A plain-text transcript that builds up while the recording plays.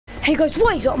Hey guys,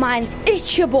 what is up man?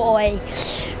 It's your boy,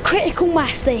 Critical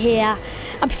Master here.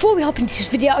 And before we hop into this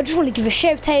video, I just want to give a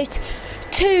shout out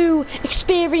to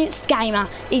Experienced Gamer.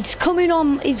 He's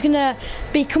gonna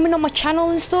be coming on my channel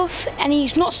and stuff, and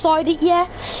he's not started it yet.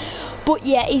 But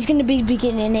yeah, he's gonna be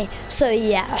beginning it. So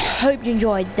yeah, I hope you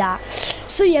enjoyed that.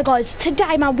 So yeah guys,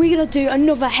 today man, we're gonna do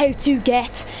another how to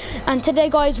get. And today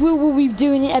guys, we will be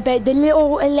doing it about the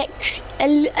little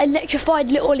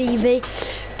electrified little Evie.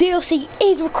 DLC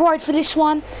is required for this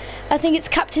one. I think it's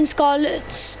Captain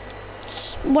Scarlet's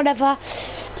whatever.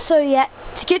 So yeah,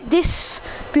 to get this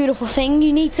beautiful thing,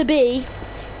 you need to be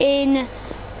in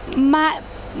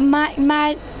Magnus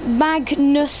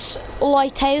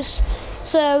Lighthouse.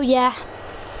 So yeah,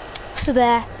 so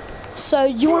there. So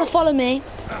you want to follow me.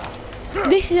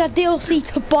 This is a DLC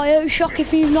to BioShock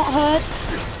if you've not heard.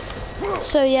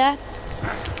 So yeah.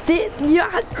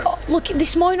 Look,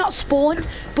 this might not spawn,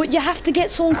 but you have to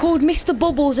get someone called Mr.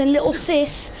 Bubbles and Little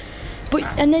Sis.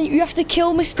 And then you have to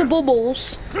kill Mr.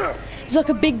 Bubbles. He's like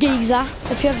a big geezer,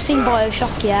 if you've ever seen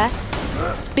BioShock, yeah.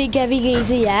 Big heavy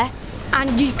geezer, yeah.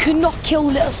 And you cannot kill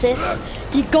Little Sis.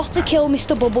 You got to kill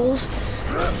Mr. Bubbles.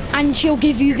 And she'll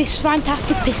give you this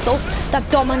fantastic pistol that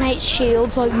dominates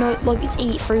shields, like it's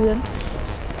eat through them.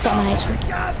 Dominates them.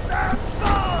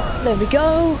 There we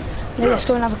go. Now let's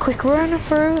go and have a quick run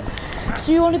through.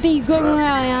 So you want to be going where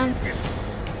I am.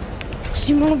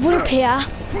 So you want to run up here,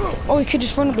 or you could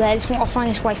just run up there. Just want to find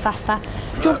this way faster.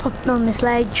 Jump up on this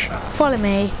ledge. Follow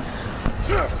me.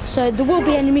 So there will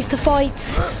be enemies to fight.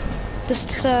 Just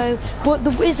so, but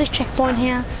there is a checkpoint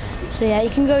here. So yeah, you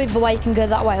can go either way. You can go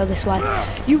that way or this way.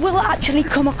 You will actually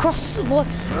come across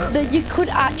you could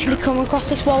actually come across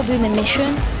this while doing the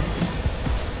mission.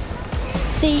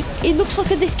 See, it looks like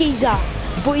this geezer,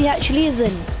 but he actually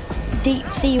isn't.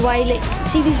 Deep sea whale.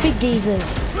 See these big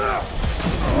geezers?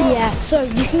 Yeah, so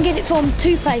you can get it from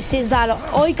two places. That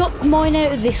I got mine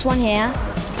out of this one here.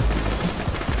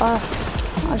 I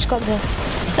just got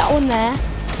that one there,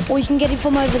 or you can get it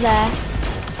from over there.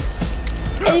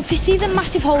 And if you see the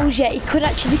massive holes, yeah, it could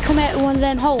actually come out of one of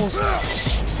them holes.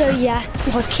 So yeah,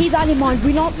 well, keep that in mind.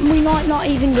 We might not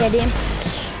even get him,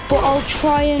 but I'll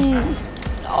try and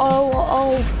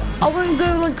I won't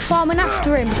go like farming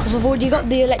after him because I've already got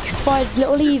the electrified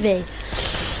little Evie.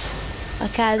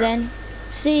 Okay then.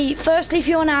 See, firstly, if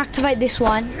you want to activate this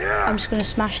one, I'm just gonna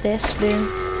smash this. Boom.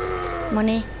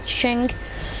 Money. Ching.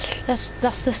 That's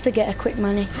just to get a quick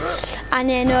money. And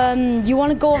then you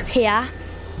want to go up here.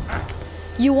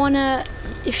 You wanna,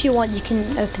 if you want, you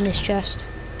can open this chest.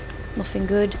 Nothing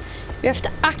good. You have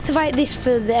to activate this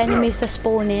for the enemies that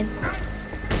spawn in.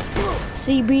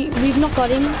 See, we've not got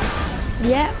him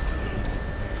yet.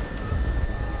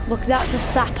 Look, that's a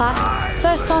sapper.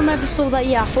 First time I ever saw that,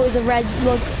 yeah, I thought it was a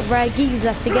rare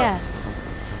geezer to get.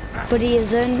 But he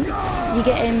isn't. You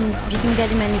get him, you can get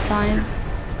him anytime.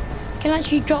 You can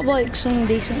actually drop like some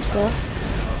decent stuff.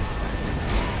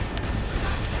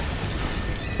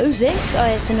 Who's this? Oh,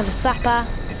 it's another sapper.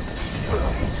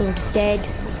 It's already dead.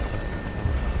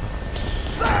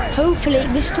 Hopefully,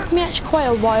 this took me actually quite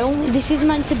a while. This is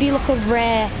meant to be like a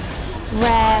rare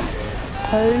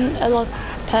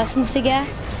person to get.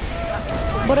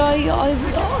 But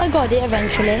I got it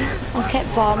eventually. I kept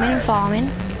farming.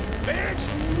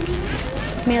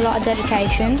 Took me a lot of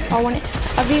dedication. I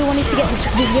really wanted to get this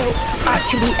video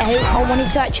actually out. I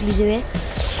wanted to actually do it.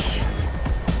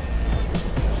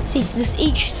 See, just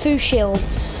each through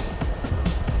shields.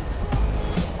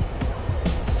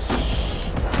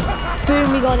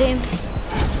 Boom, we got him.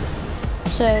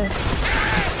 So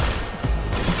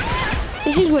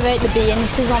this is without the B, and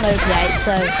this is on OP8.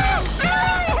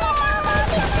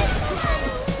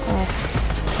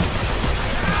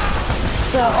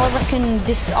 So I reckon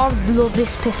this. I love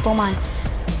this pistol, man.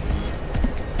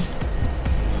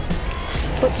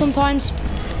 But sometimes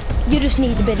you just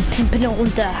need a bit of pimping on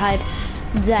Derhab.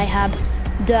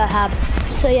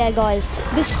 So yeah guys,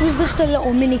 this was just a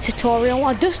little mini tutorial.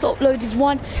 I just uploaded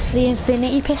one, the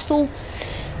Infinity pistol.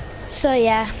 So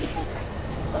yeah,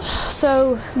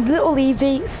 so little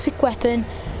Evie, sick weapon.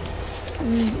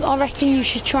 I reckon you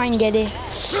should try and get it.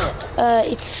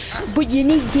 But you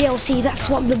need DLC. That's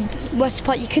what the worst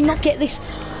part. You cannot get this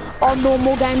on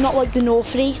normal game, not like the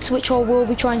North East, which I will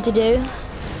be trying to do.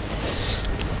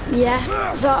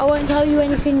 Yeah, so I won't tell you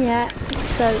anything yet.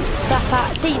 So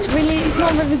Sapper, see, it's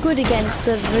not very good against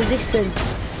the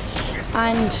resistance,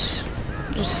 and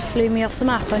just flew me off the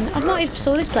map. And I've not even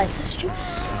saw this place.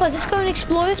 Guys, let's go and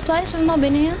explore this place. I've not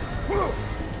been here.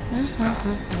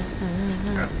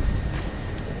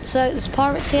 So there's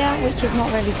pirates here, which is not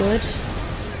very good.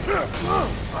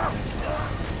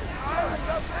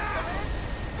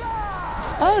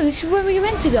 Oh, this is where we were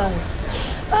meant to go.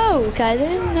 Oh, okay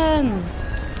then.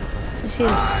 This is.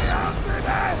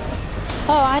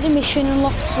 Oh, I had a mission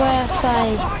unlocked where I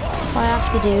say I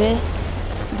have to do it,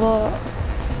 but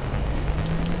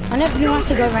I never knew how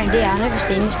to go around here. I never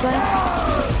seen this place.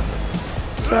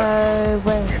 So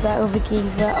where's that other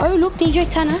geezer? Oh, look, DJ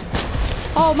Tanner.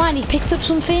 Oh man, he picked up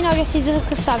something. I guess he's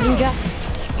like a scavenger.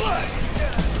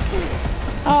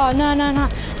 Oh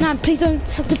no, please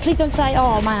don't say.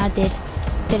 Oh man, I did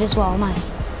as well, man.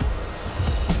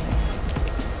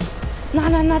 No,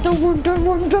 don't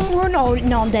run. Oh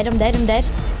no, I'm dead.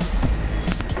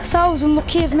 So I was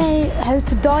unlucky of me how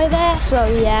to die there. So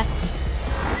yeah.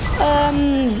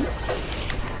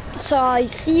 So I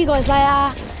see you guys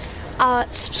later.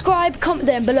 Subscribe, comment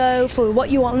down below for what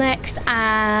you want next,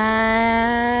 and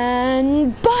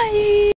bye.